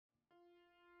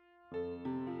Grace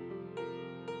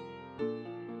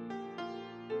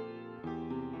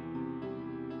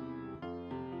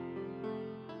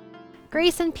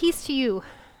and peace to you,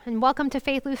 and welcome to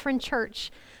Faith Lutheran Church.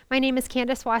 My name is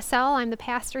Candace Wassell. I'm the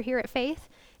pastor here at Faith.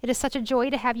 It is such a joy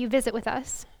to have you visit with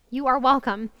us. You are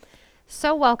welcome,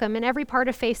 so welcome in every part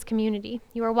of Faith's community.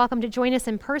 You are welcome to join us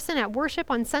in person at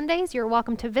worship on Sundays. You're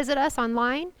welcome to visit us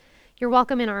online. You're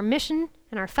welcome in our mission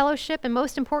and our fellowship, and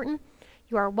most important,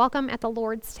 you are welcome at the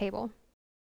Lord's table.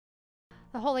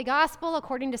 The Holy Gospel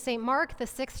according to St. Mark, the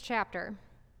 6th chapter.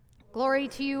 Glory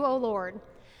to you, O Lord.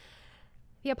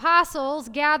 The apostles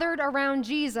gathered around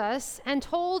Jesus and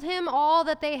told him all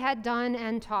that they had done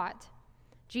and taught.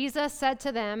 Jesus said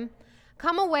to them,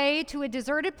 "Come away to a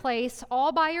deserted place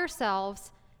all by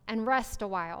yourselves and rest a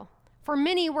while." For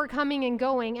many were coming and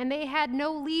going, and they had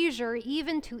no leisure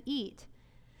even to eat.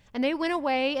 And they went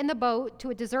away in the boat to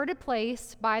a deserted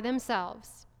place by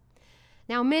themselves.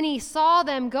 Now many saw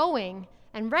them going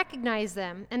and recognized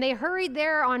them, and they hurried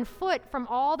there on foot from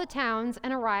all the towns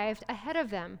and arrived ahead of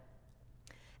them.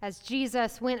 As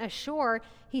Jesus went ashore,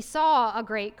 he saw a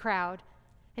great crowd,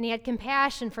 and he had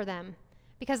compassion for them,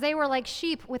 because they were like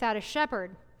sheep without a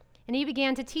shepherd, and he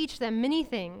began to teach them many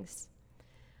things.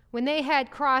 When they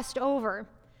had crossed over,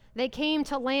 they came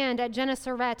to land at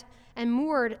Gennesaret and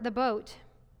moored the boat.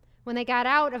 When they got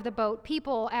out of the boat,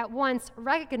 people at once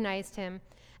recognized him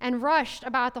and rushed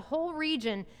about the whole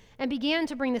region and began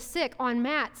to bring the sick on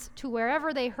mats to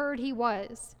wherever they heard he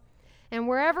was. And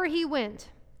wherever he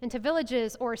went, into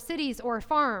villages or cities or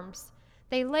farms,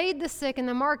 they laid the sick in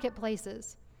the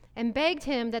marketplaces and begged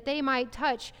him that they might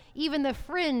touch even the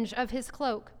fringe of his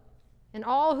cloak. And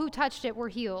all who touched it were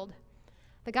healed.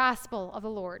 The Gospel of the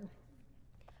Lord.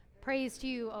 Praise to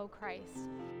you, O Christ.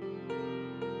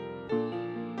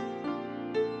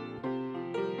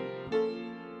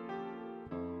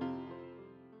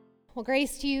 Well,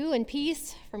 grace to you and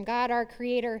peace from God our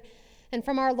Creator and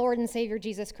from our Lord and Savior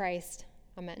Jesus Christ.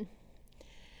 Amen.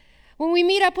 When we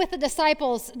meet up with the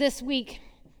disciples this week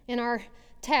in our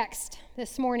text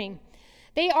this morning,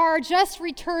 they are just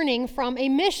returning from a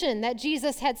mission that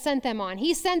Jesus had sent them on.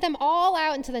 He sent them all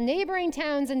out into the neighboring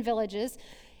towns and villages,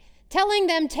 telling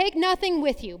them, "Take nothing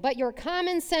with you but your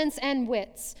common sense and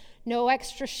wits. No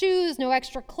extra shoes, no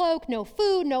extra cloak, no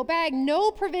food, no bag, no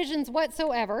provisions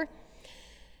whatsoever.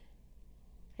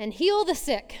 And heal the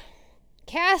sick.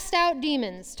 Cast out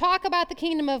demons, talk about the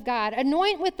kingdom of God,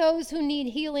 anoint with those who need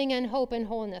healing and hope and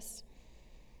wholeness."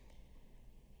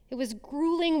 It was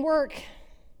grueling work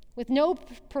with no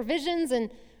provisions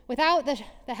and without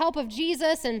the help of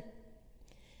Jesus, and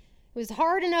it was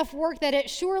hard enough work that it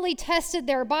surely tested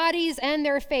their bodies and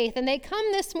their faith. And they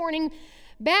come this morning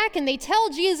back and they tell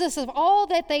Jesus of all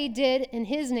that they did in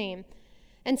his name.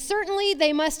 And certainly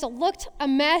they must have looked a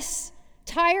mess,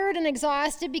 tired and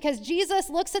exhausted, because Jesus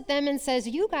looks at them and says,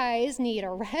 "You guys need a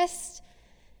rest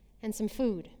and some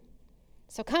food.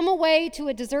 So come away to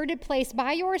a deserted place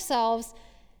by yourselves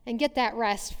and get that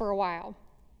rest for a while."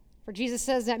 For Jesus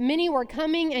says that many were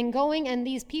coming and going, and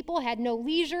these people had no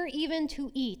leisure even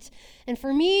to eat. And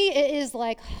for me, it is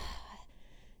like,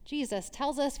 Jesus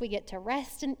tells us we get to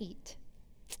rest and eat.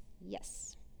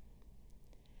 Yes.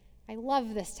 I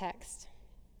love this text.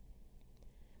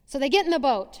 So they get in the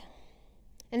boat.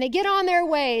 And they get on their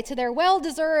way to their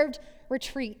well-deserved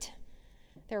retreat,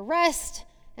 their rest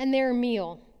and their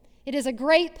meal. It is a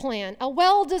great plan, a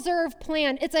well-deserved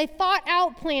plan. It's a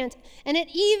thought-out plan, and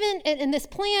this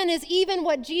plan is even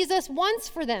what Jesus wants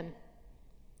for them.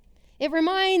 It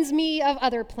reminds me of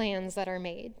other plans that are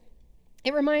made.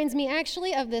 It reminds me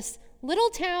actually of this little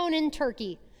town in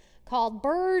Turkey called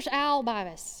Burj Al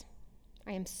Babis.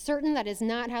 I am certain that is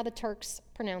not how the Turks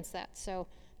pronounce that, so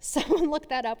someone look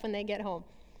that up when they get home.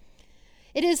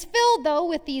 It is filled, though,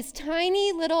 with these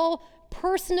tiny little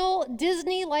personal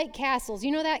Disney-like castles.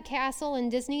 You know that castle in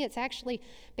Disney? It's actually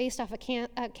based off a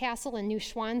castle in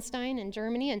Neuschwanstein in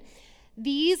Germany, and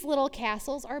these little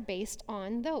castles are based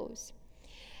on those.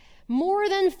 More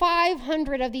than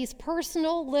 500 of these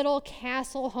personal little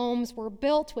castle homes were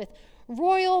built with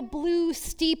royal blue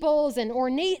steeples and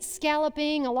ornate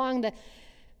scalloping along the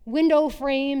window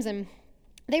frames, and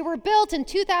they were built in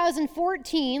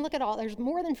 2014. Look at all, there's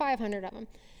more than 500 of them.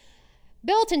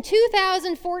 Built in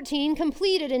 2014,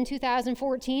 completed in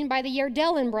 2014 by the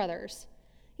Yardelin brothers.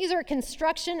 These are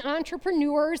construction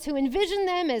entrepreneurs who envision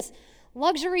them as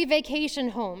luxury vacation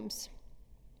homes.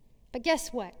 But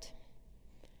guess what?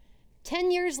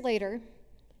 10 years later,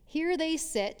 here they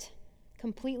sit,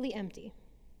 completely empty.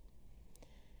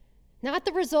 Not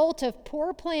the result of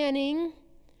poor planning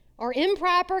or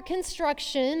improper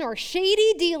construction or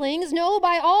shady dealings. No,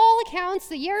 by all accounts,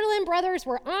 the Yerlin brothers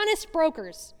were honest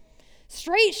brokers,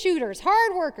 straight shooters,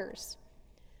 hard workers.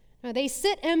 Now, they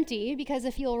sit empty because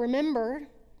if you'll remember,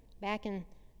 back in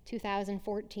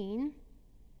 2014,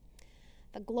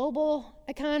 the global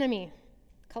economy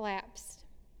collapsed.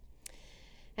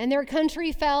 And their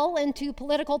country fell into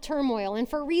political turmoil. And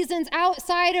for reasons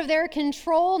outside of their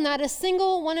control, not a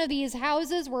single one of these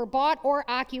houses were bought or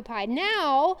occupied.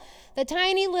 Now, the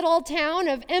tiny little town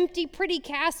of empty, pretty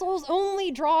castles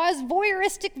only draws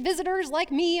voyeuristic visitors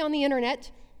like me on the internet,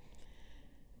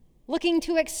 looking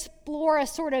to explore a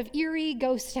sort of eerie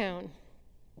ghost town,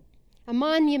 a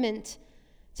monument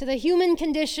to the human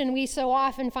condition we so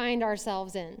often find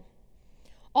ourselves in.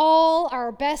 All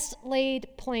our best laid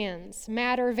plans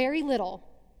matter very little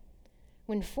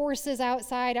when forces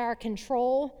outside our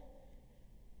control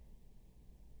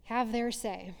have their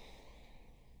say.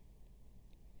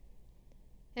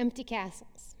 Empty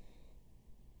castles.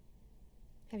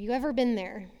 Have you ever been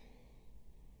there?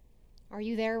 Are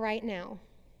you there right now?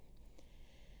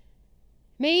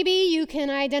 Maybe you can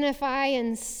identify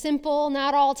in simple,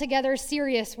 not altogether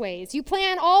serious ways. You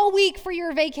plan all week for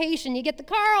your vacation. You get the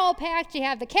car all packed. You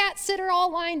have the cat sitter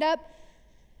all lined up,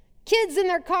 kids in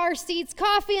their car seats,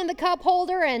 coffee in the cup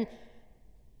holder, and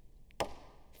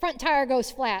front tire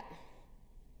goes flat.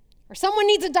 Or someone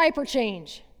needs a diaper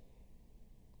change.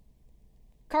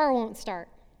 Car won't start.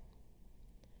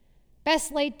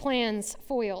 Best laid plans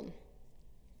foiled.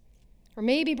 Or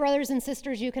maybe, brothers and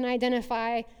sisters, you can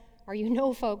identify, or you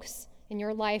know folks in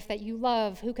your life that you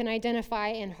love who can identify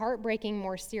in heartbreaking,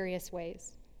 more serious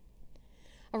ways.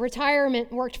 A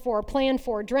retirement worked for, planned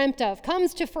for, dreamt of,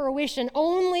 comes to fruition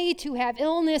only to have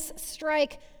illness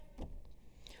strike.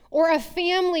 Or a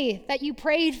family that you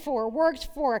prayed for, worked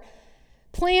for,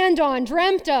 planned on,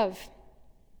 dreamt of.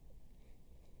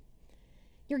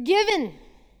 You're given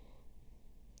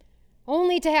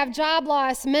only to have job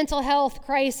loss, mental health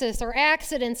crisis, or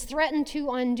accidents threaten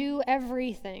to undo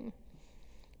everything.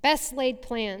 Best laid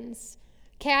plans,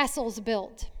 castles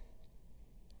built,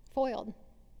 foiled,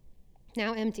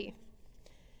 now empty.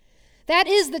 That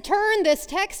is the turn this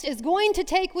text is going to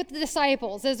take with the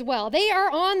disciples as well. They are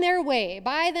on their way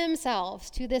by themselves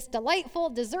to this delightful,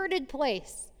 deserted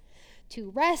place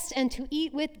to rest and to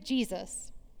eat with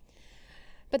Jesus.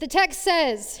 But the text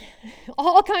says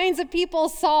all kinds of people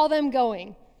saw them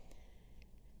going.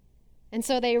 And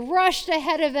so they rushed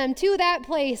ahead of them to that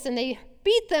place and they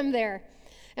beat them there.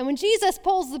 And when Jesus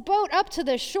pulls the boat up to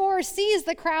the shore, sees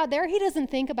the crowd there, he doesn't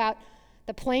think about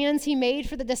the plans he made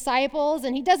for the disciples,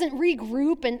 and he doesn't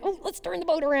regroup and, let's turn the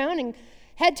boat around and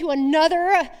head to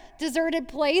another deserted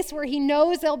place where he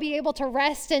knows they'll be able to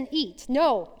rest and eat.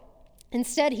 No.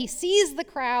 Instead, he sees the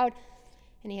crowd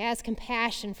and he has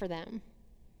compassion for them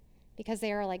because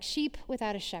they are like sheep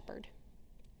without a shepherd,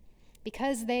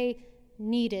 because they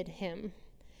needed him,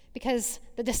 because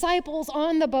the disciples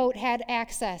on the boat had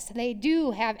access. They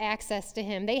do have access to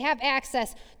him. They have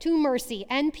access to mercy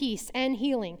and peace and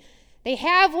healing. They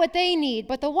have what they need,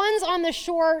 but the ones on the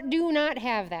shore do not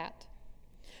have that.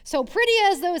 So pretty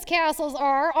as those castles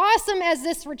are, awesome as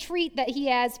this retreat that he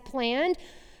has planned,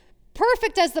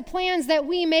 perfect as the plans that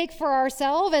we make for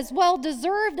ourselves, as well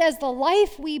deserved as the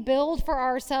life we build for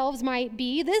ourselves might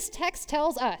be, this text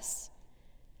tells us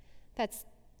that's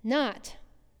not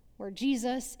where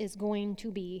Jesus is going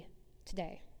to be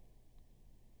today.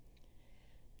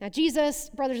 Now,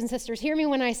 Jesus, brothers and sisters, hear me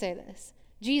when I say this.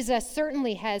 Jesus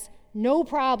certainly has no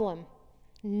problem,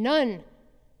 none,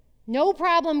 no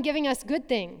problem giving us good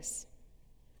things.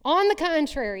 On the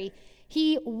contrary,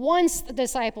 he wants the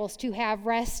disciples to have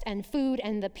rest and food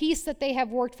and the peace that they have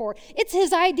worked for. It's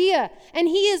his idea, and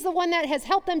he is the one that has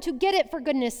helped them to get it, for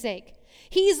goodness sake.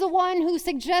 He's the one who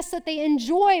suggests that they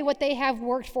enjoy what they have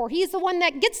worked for. He's the one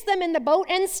that gets them in the boat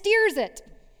and steers it.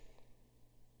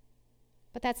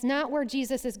 But that's not where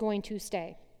Jesus is going to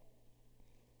stay.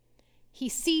 He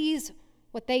sees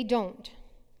what they don't.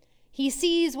 He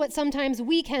sees what sometimes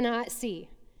we cannot see.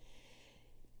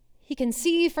 He can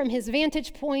see from his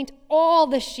vantage point all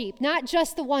the sheep, not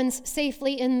just the ones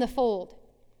safely in the fold.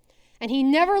 And he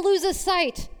never loses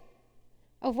sight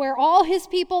of where all his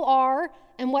people are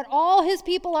and what all his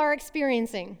people are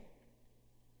experiencing.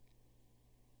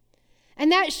 And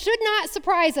that should not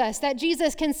surprise us that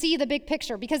Jesus can see the big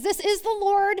picture, because this is the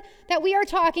Lord that we are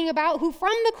talking about, who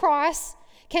from the cross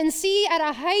can see at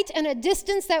a height and a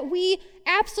distance that we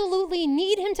absolutely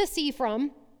need him to see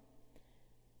from,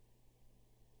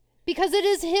 because it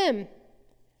is him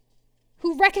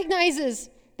who recognizes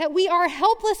that we are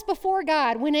helpless before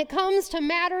God when it comes to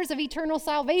matters of eternal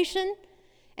salvation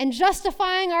and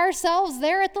justifying ourselves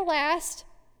there at the last.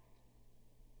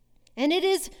 And it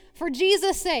is for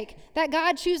Jesus' sake that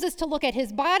God chooses to look at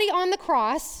his body on the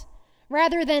cross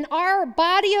rather than our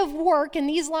body of work in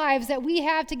these lives that we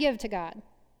have to give to God.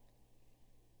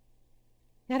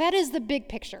 Now that is the big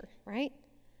picture, right?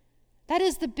 That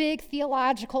is the big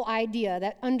theological idea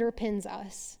that underpins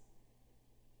us.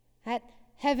 That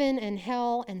heaven and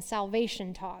hell and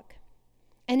salvation talk.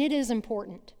 And it is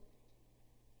important.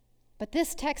 But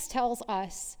this text tells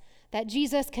us that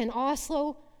Jesus can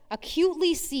also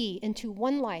acutely see into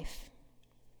one life.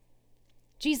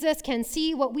 Jesus can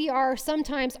see what we are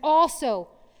sometimes also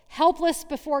helpless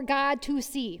before God to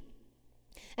see.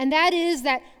 And that is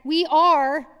that we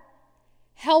are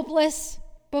helpless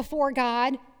before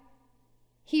God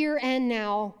here and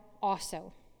now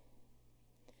also.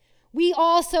 We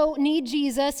also need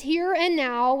Jesus here and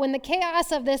now when the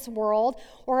chaos of this world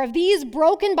or of these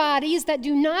broken bodies that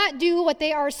do not do what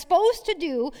they are supposed to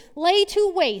do lay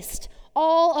to waste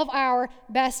all of our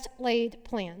best laid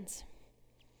plans.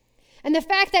 And the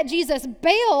fact that Jesus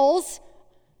bails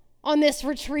on this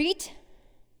retreat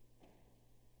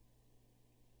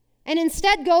and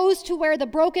instead goes to where the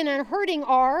broken and hurting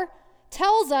are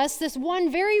tells us this one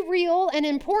very real and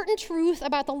important truth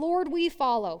about the Lord we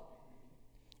follow.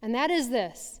 And that is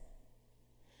this: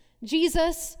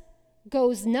 Jesus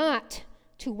goes not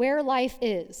to where life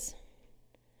is,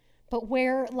 but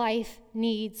where life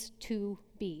needs to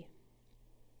be.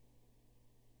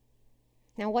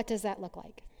 Now, what does that look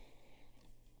like?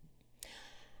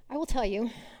 I will tell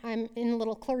you, I'm in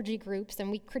little clergy groups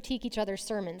and we critique each other's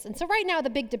sermons. And so right now the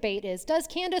big debate is, does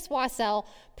Candace Wassell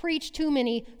preach too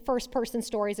many first-person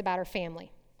stories about her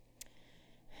family?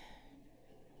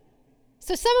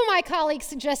 So some of my colleagues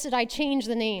suggested I change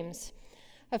the names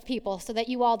of people so that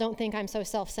you all don't think I'm so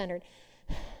self-centered.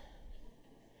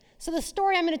 So the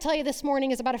story I'm going to tell you this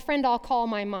morning is about a friend I'll call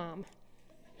my mom.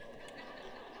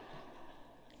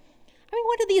 I mean,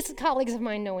 what do these colleagues of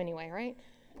mine know anyway, right?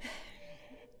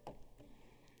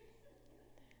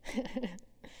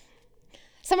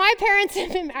 So my parents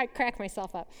have been, I crack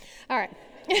myself up. All right.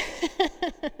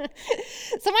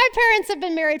 So my parents have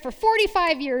been married for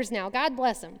 45 years now. God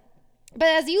bless them. But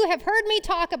as you have heard me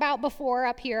talk about before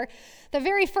up here, the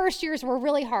very first years were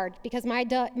really hard because my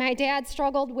dad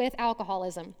struggled with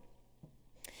alcoholism.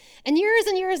 And years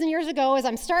and years and years ago, as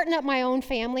I'm starting up my own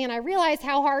family and I realized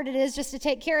how hard it is just to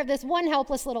take care of this one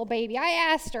helpless little baby, I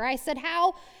asked her, I said,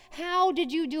 how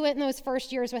did you do it in those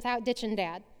first years without ditching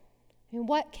Dad? I mean,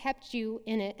 what kept you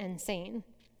in it and sane?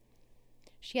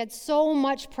 She had so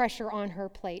much pressure on her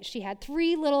plate. She had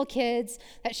 3 little kids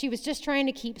that she was just trying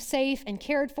to keep safe and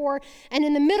cared for. And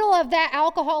in the middle of that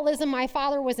alcoholism my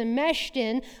father was enmeshed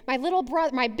in,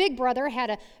 my big brother had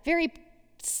a very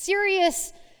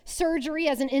serious surgery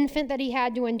as an infant that he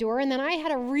had to endure. And then I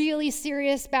had a really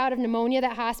serious bout of pneumonia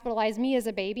that hospitalized me as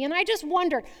a baby. And I just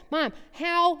wondered, Mom,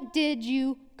 how did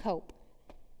you cope?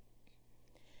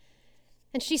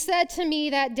 And she said to me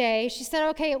that day, she said,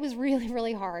 okay, it was really,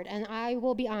 really hard. And I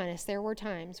will be honest, there were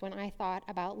times when I thought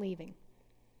about leaving.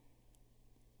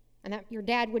 And that your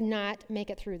dad would not make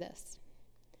it through this.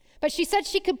 But she said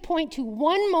she could point to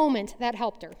one moment that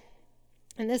helped her.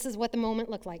 And this is what the moment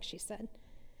looked like, she said.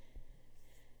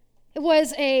 It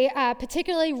was a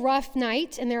particularly rough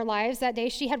night in their lives that day.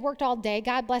 She had worked all day.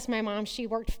 God bless my mom. She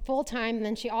worked full time, and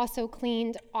then she also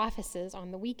cleaned offices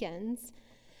on the weekends.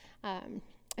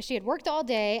 She had worked all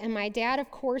day, and my dad, of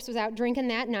course, was out drinking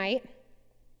that night.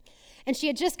 And she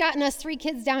had just gotten us 3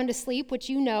 kids down to sleep, which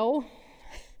you know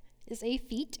is a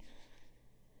feat.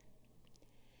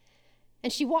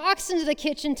 And she walks into the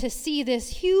kitchen to see this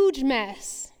huge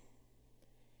mess.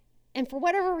 And for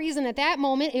whatever reason, at that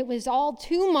moment, it was all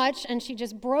too much, and she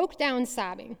just broke down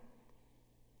sobbing.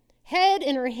 Head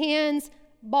in her hands,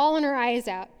 bawling her eyes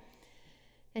out.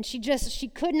 And she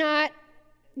could not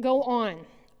go on.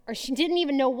 Or she didn't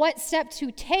even know what step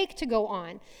to take to go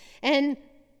on. And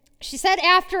she said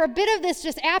after a bit of this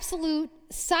just absolute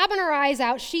sobbing her eyes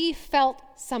out, she felt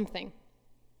something.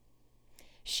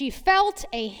 She felt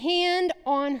a hand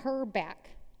on her back.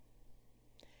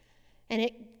 And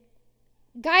it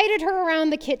guided her around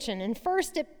the kitchen. And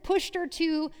first it pushed her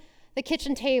to the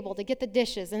kitchen table to get the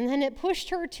dishes. And then it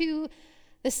pushed her to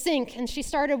the sink, and she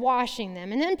started washing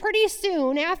them. And then pretty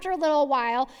soon, after a little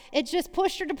while, it just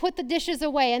pushed her to put the dishes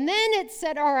away. And then it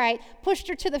said, all right, pushed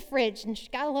her to the fridge, and she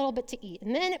got a little bit to eat.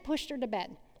 And then it pushed her to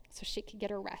bed so she could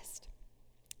get her rest.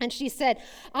 And she said,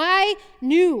 I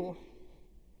knew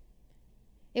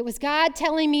it was God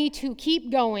telling me to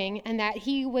keep going and that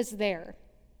he was there.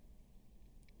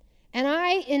 And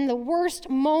in the worst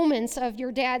moments of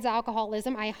your dad's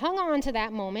alcoholism, I hung on to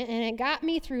that moment, and it got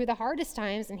me through the hardest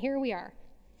times, and here we are.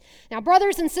 Now,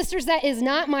 brothers and sisters, that is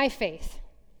not my faith.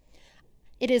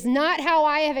 It is not how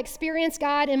I have experienced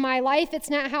God in my life. It's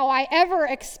not how I ever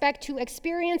expect to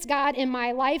experience God in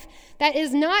my life. That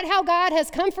is not how God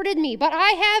has comforted me. But I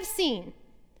have seen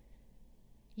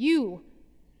you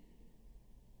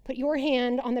put your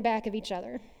hand on the back of each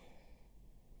other.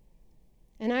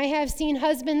 And I have seen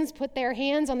husbands put their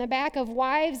hands on the back of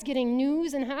wives getting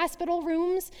news in hospital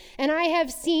rooms. And I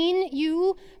have seen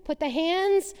you put the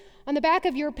hands on the back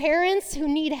of your parents who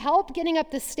need help getting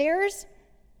up the stairs.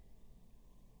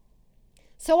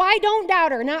 So I don't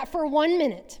doubt her, not for 1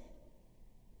 minute.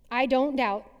 I don't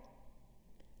doubt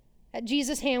that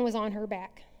Jesus' hand was on her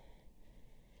back.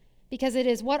 Because it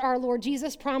is what our Lord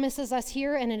Jesus promises us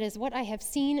here, and it is what I have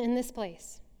seen in this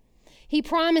place. He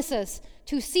promises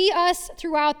to see us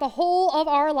throughout the whole of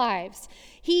our lives.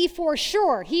 He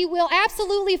will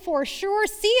absolutely for sure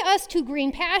see us to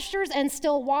green pastures and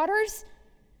still waters,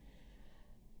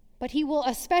 but he will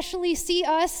especially see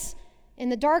us in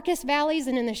the darkest valleys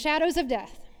and in the shadows of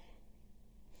death.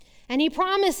 And he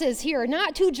promises here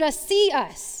not to just see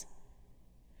us,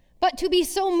 but to be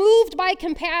so moved by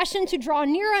compassion to draw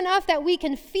near enough that we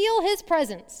can feel his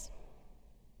presence.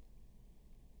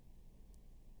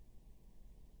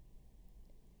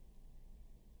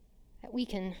 That we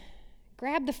can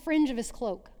grab the fringe of his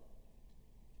cloak.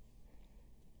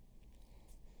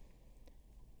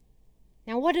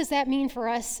 Now, what does that mean for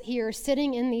us here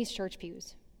sitting in these church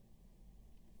pews?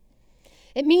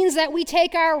 It means that we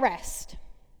take our rest.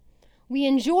 We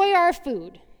enjoy our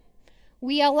food.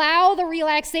 We allow the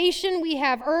relaxation we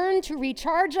have earned to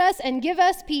recharge us and give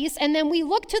us peace, and then we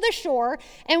look to the shore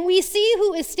and we see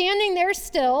who is standing there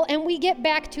still, and we get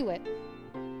back to it.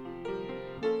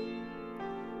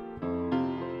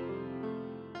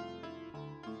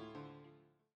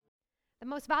 The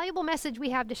most valuable message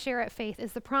we have to share at Faith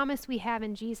is the promise we have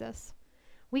in Jesus.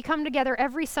 We come together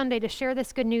every Sunday to share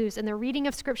this good news in the reading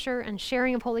of Scripture and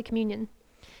sharing of Holy Communion.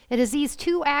 It is these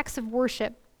two acts of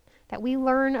worship that we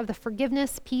learn of the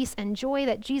forgiveness, peace, and joy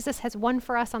that Jesus has won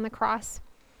for us on the cross.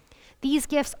 These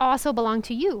gifts also belong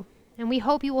to you, and we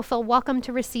hope you will feel welcome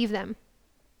to receive them.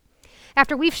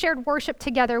 After we've shared worship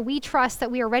together, we trust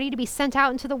that we are ready to be sent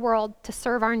out into the world to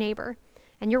serve our neighbor,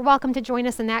 and you're welcome to join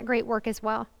us in that great work as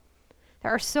well.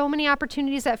 There are so many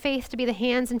opportunities at Faith to be the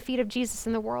hands and feet of Jesus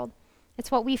in the world. It's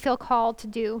what we feel called to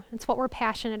do. It's what we're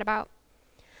passionate about.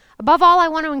 Above all, I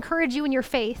want to encourage you in your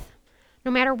faith. No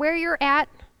matter where you're at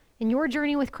in your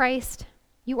journey with Christ,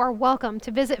 you are welcome to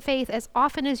visit Faith as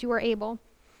often as you are able.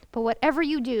 But whatever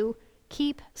you do,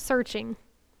 keep searching.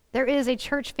 There is a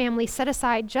church family set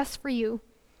aside just for you,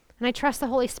 and I trust the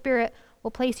Holy Spirit will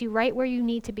place you right where you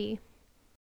need to be.